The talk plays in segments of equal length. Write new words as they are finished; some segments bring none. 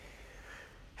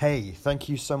Hey, thank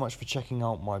you so much for checking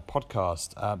out my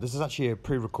podcast. This is actually a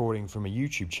pre-recording from a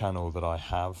YouTube channel that I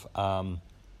have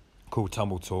called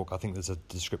Tumble Talk. I think there's a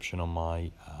description on my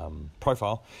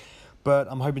profile. But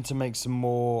I'm hoping to make some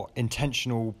more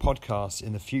intentional podcasts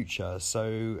in the future.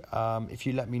 So if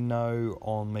you let me know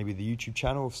on maybe the YouTube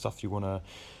channel of stuff you want to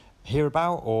hear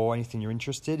about or anything you're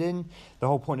interested in. The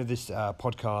whole point of this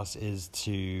podcast is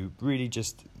to really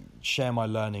just share my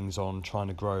learnings on trying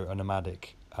to grow a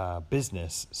nomadic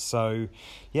business. So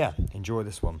yeah, enjoy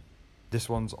this one. This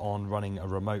one's on running a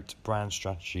remote brand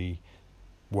strategy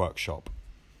workshop.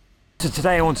 So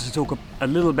today I wanted to talk a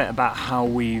little bit about how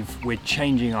we're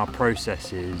changing our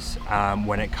processes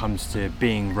when it comes to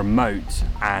being remote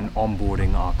and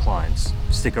onboarding our clients.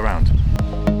 Stick around.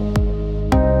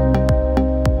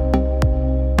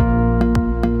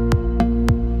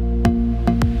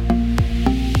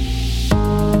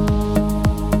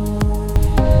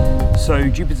 So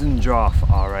Jupiter and Giraffe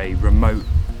are a remote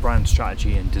brand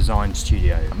strategy and design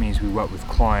studio. That means we work with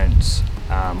clients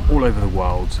all over the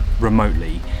world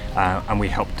remotely, and we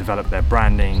help develop their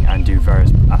branding and do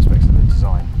various aspects of the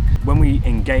design. When we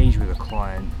engage with a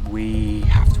client, we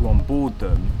have to onboard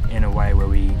them in a way where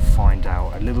we find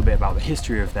out a little bit about the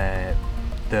history of the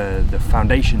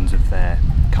foundations of their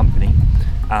company,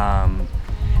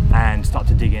 and start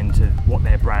to dig into what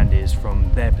their brand is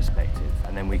from their perspective,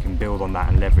 and then we can build on that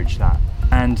and leverage that.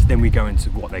 And then we go into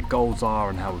what their goals are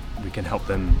and how we can help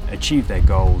them achieve their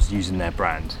goals using their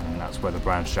brand, and that's where the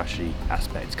brand strategy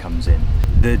aspect comes in.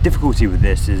 The difficulty with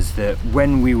this is that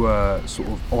when we were sort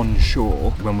of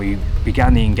onshore, when we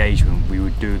began the engagement, we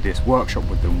would do this workshop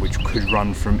with them which could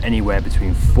run from anywhere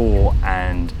between 4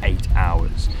 and 8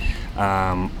 hours.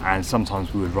 And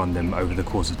sometimes we would run them over the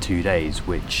course of 2 days,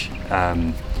 which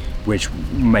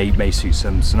may suit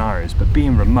some scenarios. But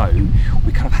being remote,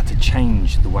 we kind of had to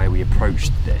change the way we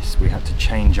approached this. We had to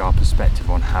change our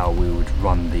perspective on how we would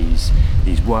run these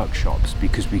workshops,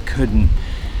 because we couldn't,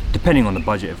 depending on the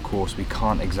budget of course, we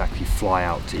can't exactly fly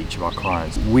out to each of our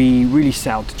clients. We really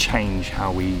set out to change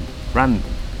how we ran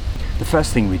them. The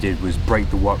first thing we did was break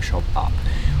the workshop up.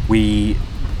 We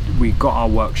got our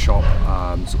workshop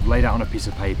sort of laid out on a piece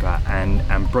of paper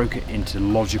and broke it into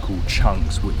logical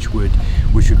chunks which would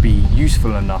be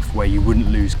useful enough where you wouldn't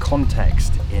lose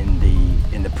context in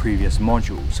the previous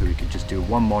module, so we could just do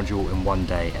one module in one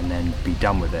day and then be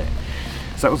done with it.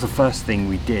 So that was the first thing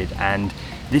we did, and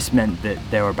this meant that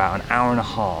there were about an hour and a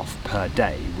half per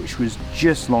day, which was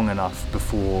just long enough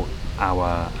before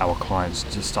our clients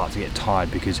to start to get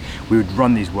tired, because we would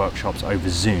run these workshops over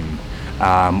Zoom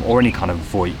or any kind of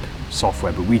VoIP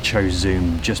software, but we chose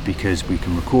Zoom just because we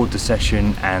can record the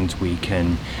session and we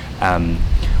can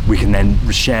then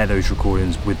share those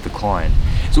recordings with the client.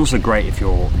 It's also great if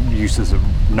you're used to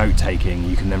note taking,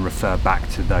 you can then refer back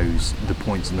to the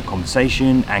points in the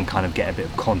conversation and kind of get a bit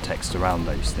of context around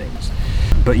those things.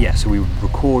 But yeah, so we would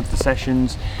record the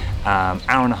sessions, hour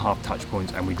and a half touch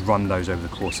points, and we'd run those over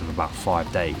the course of about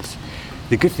 5 days.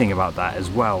 The good thing about that as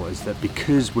well is that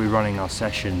because we're running our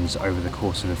sessions over the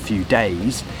course of a few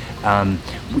days,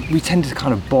 we tend to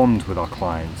kind of bond with our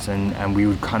clients, and we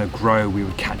would kind of grow, we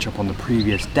would catch up on the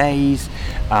previous days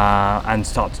and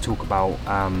start to talk about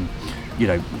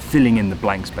filling in the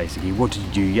blanks basically. What did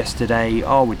you do yesterday?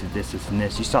 Oh, we did this, and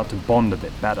this. You start to bond a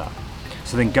bit better.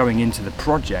 So then going into the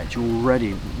project, you're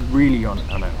already really on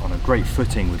a great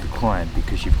footing with the client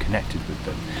because you've connected with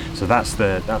them. So that's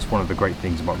one of the great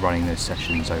things about running those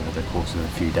sessions over the course of a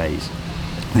few days.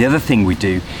 The other thing we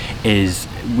do is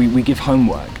we give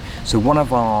homework. So one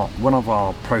of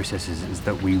our processes is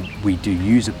that we do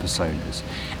user personas,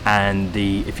 and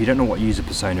if you don't know what user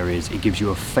persona is, it gives you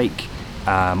a fake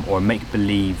or a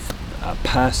make-believe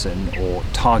person or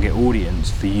target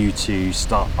audience for you to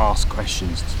start ask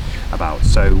questions about.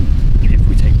 So if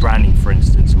we take branding for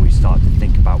instance, and we start to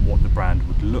think about what the brand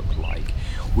would look like,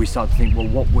 we start to think, well,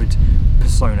 what would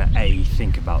persona A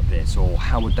think about this, or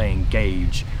how would they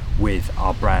engage with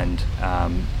our brand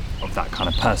of that kind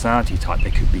of personality type?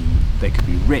 They could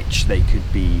be rich, they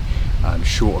could be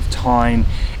short of time,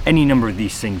 any number of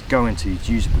these things go into these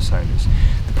user personas.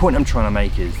 The point I'm trying to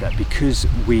make is that because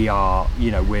we are,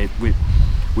 we're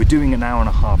doing an hour and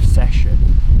a half session,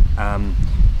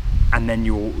 and then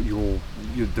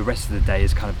the rest of the day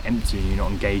is kind of empty and you're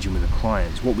not engaging with the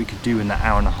clients. What we could do in that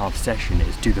hour and a half session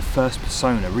is do the first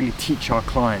persona, really teach our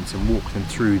clients and walk them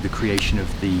through the creation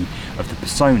of the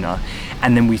persona,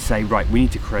 and then we say, right, we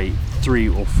need to create 3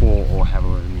 or 4 or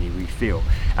however many we feel,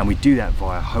 and we do that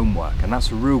via homework. And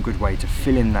that's a real good way to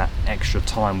fill in that extra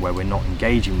time where we're not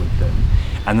engaging with them,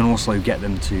 and then also get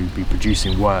them to be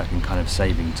producing work and kind of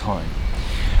saving time.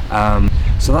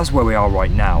 So that's where we are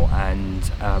right now,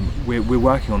 and we're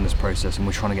working on this process, and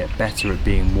we're trying to get better at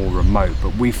being more remote.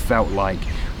 But we felt like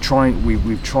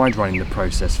we've tried running the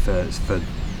process for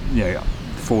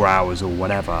 4 hours or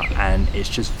whatever, and it's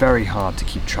just very hard to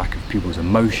keep track of people's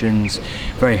emotions,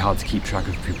 very hard to keep track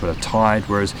of if people are tired,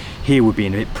 whereas here we're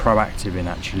being a bit proactive in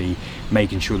actually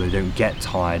making sure they don't get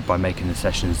tired by making the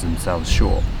sessions themselves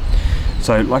short.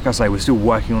 So like I say, we're still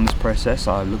working on this process.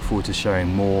 I look forward to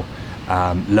sharing more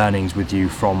learnings with you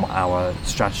from our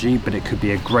strategy, but it could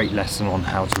be a great lesson on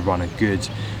how to run a good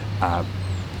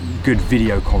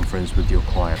video conference with your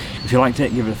client. If you liked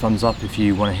it, give it a thumbs up. If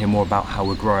you want to hear more about how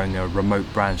we're growing a remote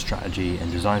brand strategy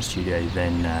and design studio,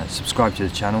 then subscribe to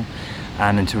the channel,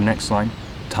 and until next time,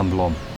 tumble on.